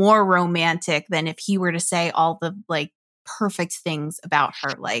feels more romantic than if he were to say all the like perfect things about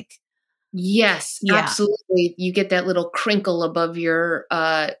her. Like, yes, absolutely. You get that little crinkle above your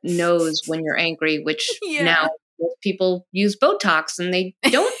nose when you're angry, which now most people use Botox and they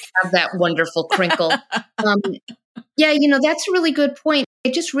don't have that wonderful crinkle. That's a really good point.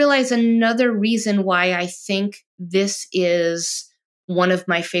 I just realized another reason why I think this is one of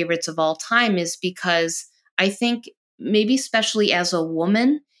my favorites of all time is because I think maybe especially as a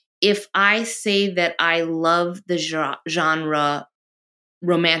woman, if I say that I love the genre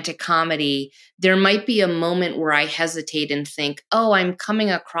romantic comedy, there might be a moment where I hesitate and think, oh, I'm coming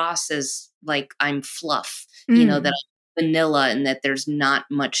across as like I'm fluff, that I'm vanilla and that there's not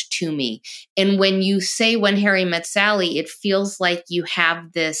much to me. And when you say When Harry Met Sally, it feels like you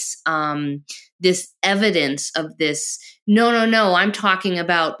have this this evidence of this. No, I'm talking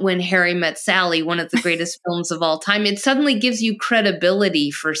about When Harry Met Sally, one of the greatest films of all time. It suddenly gives you credibility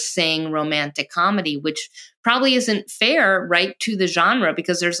for saying romantic comedy, which probably isn't fair, right, to the genre,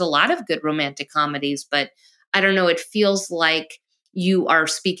 because there's a lot of good romantic comedies. But I don't know, it feels like you are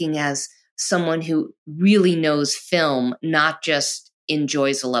speaking as someone who really knows film, not just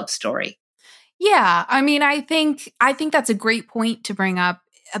enjoys a love story. Yeah, I mean, I think that's a great point to bring up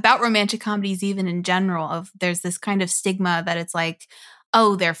about romantic comedies, even in general. Of there's this kind of stigma that it's like,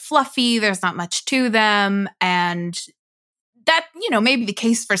 oh, they're fluffy, there's not much to them, and that may be the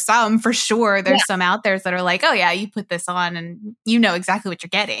case for some, for sure. There's some out there that are like, oh yeah, you put this on and you know exactly what you're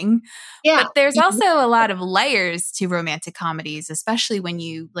getting. Yeah, but there's also a lot of layers to romantic comedies, especially when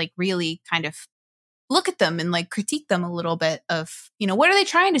you like really kind of look at them and like critique them a little bit of, what are they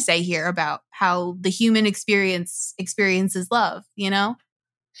trying to say here about how the human experiences love,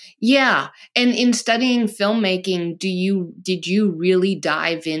 Yeah. And in studying filmmaking, did you really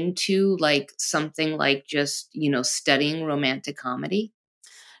dive into like something like just, studying romantic comedy?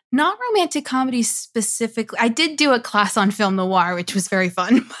 Not romantic comedies specifically. I did do a class on film noir, which was very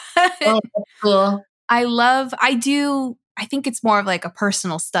fun. Oh, that's cool. I think it's more of like a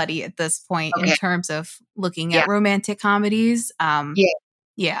personal study at this point in Okay. terms of looking Yeah. at romantic comedies. Yeah.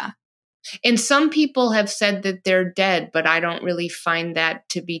 Yeah. And some people have said that they're dead, but I don't really find that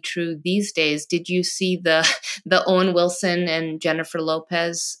to be true these days. Did you see the Owen Wilson and Jennifer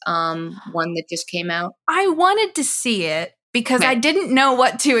Lopez one that just came out? I wanted to see it because Okay. I didn't know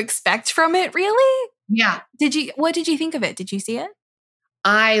what to expect from it, really. Yeah. What did you think of it? Did you see it?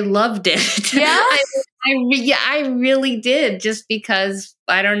 I loved it. Yeah? I really did, just because,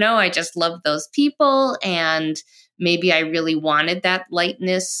 I don't know, I just love those people, and maybe I really wanted that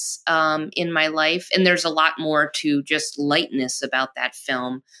lightness in my life. And there's a lot more to just lightness about that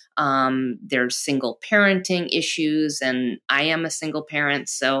film. There's single parenting issues, and I am a single parent,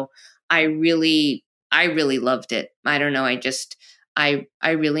 so I really loved it. I don't know, I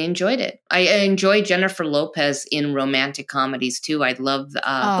really enjoyed it. I enjoy Jennifer Lopez in romantic comedies too. I love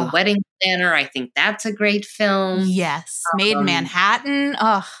The Wedding Planner. I think that's a great film. Yes. Made in Manhattan.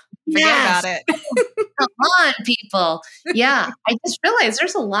 Oh, forget about it. Come on, people. Yeah. I just realized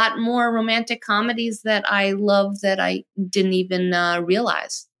there's a lot more romantic comedies that I love that I didn't even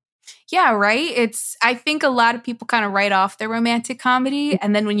realize. Yeah, right? I think a lot of people kind of write off their romantic comedy.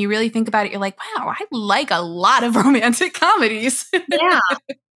 And then when you really think about it, you're like, wow, I like a lot of romantic comedies. Yeah,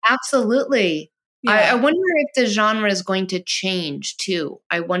 absolutely. Yeah. I wonder if the genre is going to change too.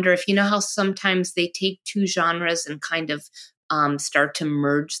 I wonder if, how sometimes they take two genres and kind of start to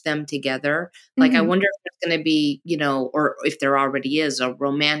merge them together. Like, I wonder if there's going to be, or if there already is, a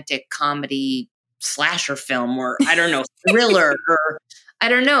romantic comedy slasher film, or I don't know, thriller, or I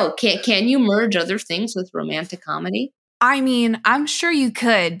don't know. Can you merge other things with romantic comedy? I mean, I'm sure you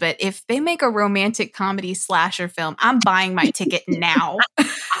could, but if they make a romantic comedy slasher film, I'm buying my ticket now.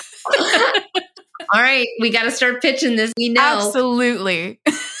 All right, we got to start pitching this. We know. Absolutely.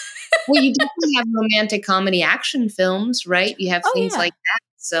 Well, you definitely have romantic comedy action films, right? You have things like that.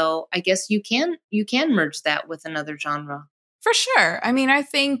 So I guess you can merge that with another genre. For sure. I mean, I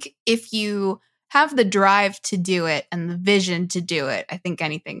think if you have the drive to do it and the vision to do it, I think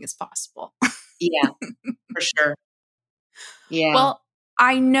anything is possible. Yeah, for sure. Yeah. Well,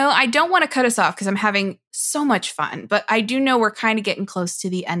 I know I don't want to cut us off because I'm having so much fun, but I do know we're kind of getting close to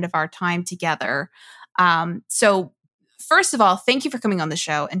the end of our time together. So first of all, thank you for coming on the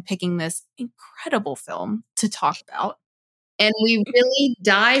show and picking this incredible film to talk about. And we really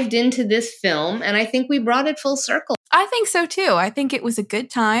dived into this film, and I think we brought it full circle. I think so too. I think it was a good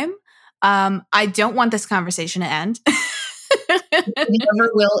time. I don't want this conversation to end. We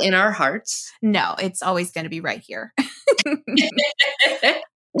never will in our hearts. No, it's always going to be right here.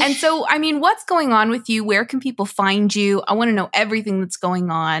 And so, I mean, what's going on with you? Where can people find you? I want to know everything that's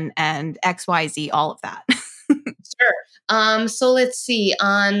going on and XYZ, all of that. Sure. So let's see.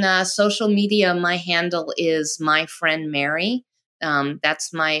 On social media, my handle is my friend Mary.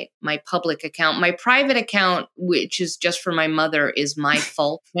 That's my public account. My private account, which is just for my mother, is My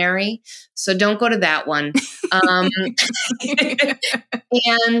Fault Mary. So don't go to that one. And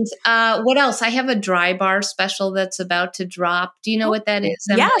what else? I have a Dry Bar special that's about to drop. Do you know what that is,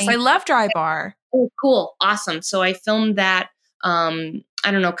 Emily? Yes, I love Dry Bar. Oh, cool. Awesome. So I filmed that, I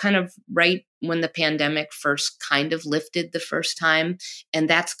don't know, kind of right when the pandemic first kind of lifted the first time. And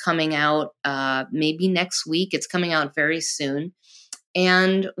that's coming out maybe next week. It's coming out very soon.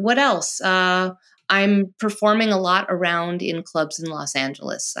 And what else? I'm performing a lot around in clubs in Los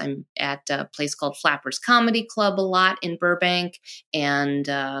Angeles. I'm at a place called Flappers Comedy Club a lot in Burbank, and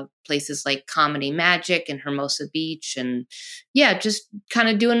places like Comedy Magic in Hermosa Beach. And yeah, just kind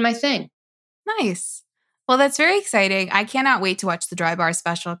of doing my thing. Nice. Well, that's very exciting. I cannot wait to watch the Dry Bar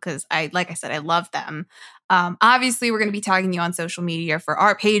special because like I said, I love them. Obviously, we're going to be tagging you on social media for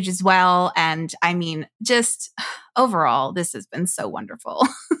our page as well. And I mean, just overall, this has been so wonderful.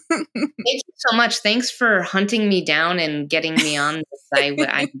 Thank you so much. Thanks for hunting me down and getting me on this. I'm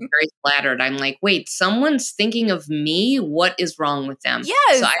very flattered. I'm like, wait, someone's thinking of me? What is wrong with them?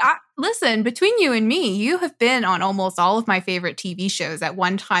 Yes. So listen, between you and me, you have been on almost all of my favorite TV shows at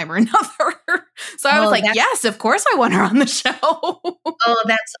one time or another. So I was like, yes, of course I want her on the show. Oh,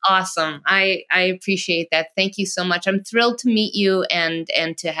 that's awesome. I appreciate that. Thank you so much. I'm thrilled to meet you and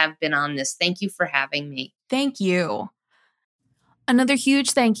to have been on this. Thank you for having me. Thank you. Another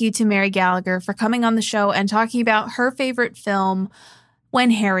huge thank you to Mary Gallagher for coming on the show and talking about her favorite film,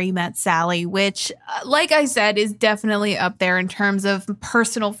 When Harry Met Sally, which, like I said, is definitely up there in terms of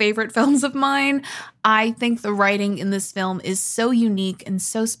personal favorite films of mine. I think the writing in this film is so unique and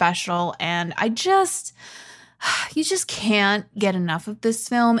so special, and you just can't get enough of this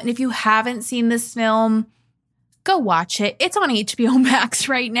film. And if you haven't seen this film, go watch it. It's on HBO Max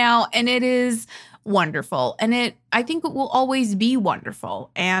right now, and it is wonderful. And I think it will always be wonderful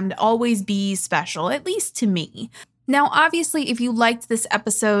and always be special, at least to me. Now, obviously, if you liked this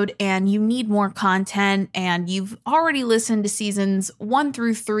episode and you need more content and you've already listened to seasons 1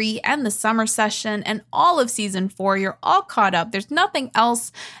 through 3 and the summer session and all of season 4, you're all caught up. There's nothing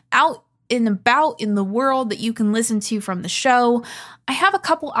else out and about in the world that you can listen to from the show. I have a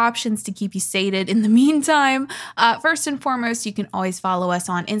couple options to keep you sated in the meantime. First and foremost, you can always follow us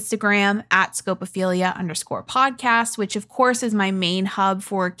on Instagram at Scopophilia_podcast, which of course is my main hub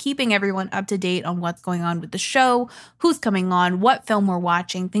for keeping everyone up to date on what's going on with the show, who's coming on, what film we're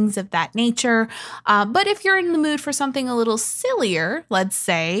watching, things of that nature. But if you're in the mood for something a little sillier, let's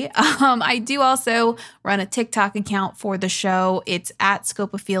say, I do also run a TikTok account for the show. It's at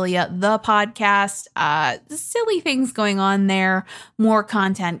Scopophilia, the podcast. Silly things going on there. More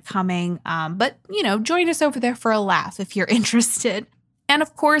content coming, but join us over there for a laugh if you're interested. And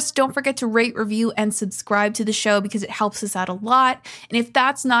of course, don't forget to rate, review, and subscribe to the show because it helps us out a lot. And if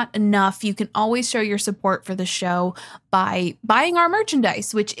that's not enough, you can always show your support for the show by buying our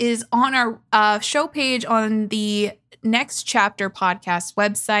merchandise, which is on our show page on the Next Chapter podcast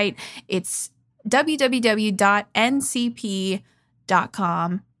website. It's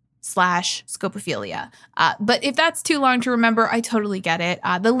www.ncp.com/Scopophilia. But if that's too long to remember, I totally get it.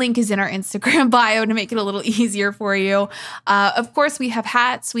 The link is in our Instagram bio to make it a little easier for you. Of course, we have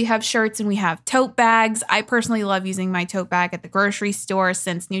hats, we have shirts, and we have tote bags. I personally love using my tote bag at the grocery store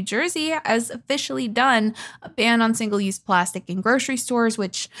since New Jersey has officially done a ban on single-use plastic in grocery stores,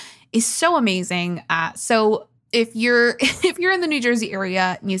 which is so amazing. So if you're in the New Jersey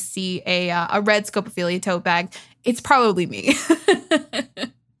area and you see a red Scopophilia tote bag, it's probably me.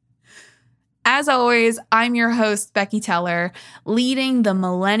 As always, I'm your host, Becky Teller, leading the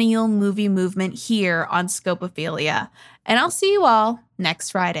millennial movie movement here on Scopophilia. And I'll see you all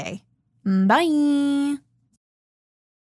next Friday. Bye.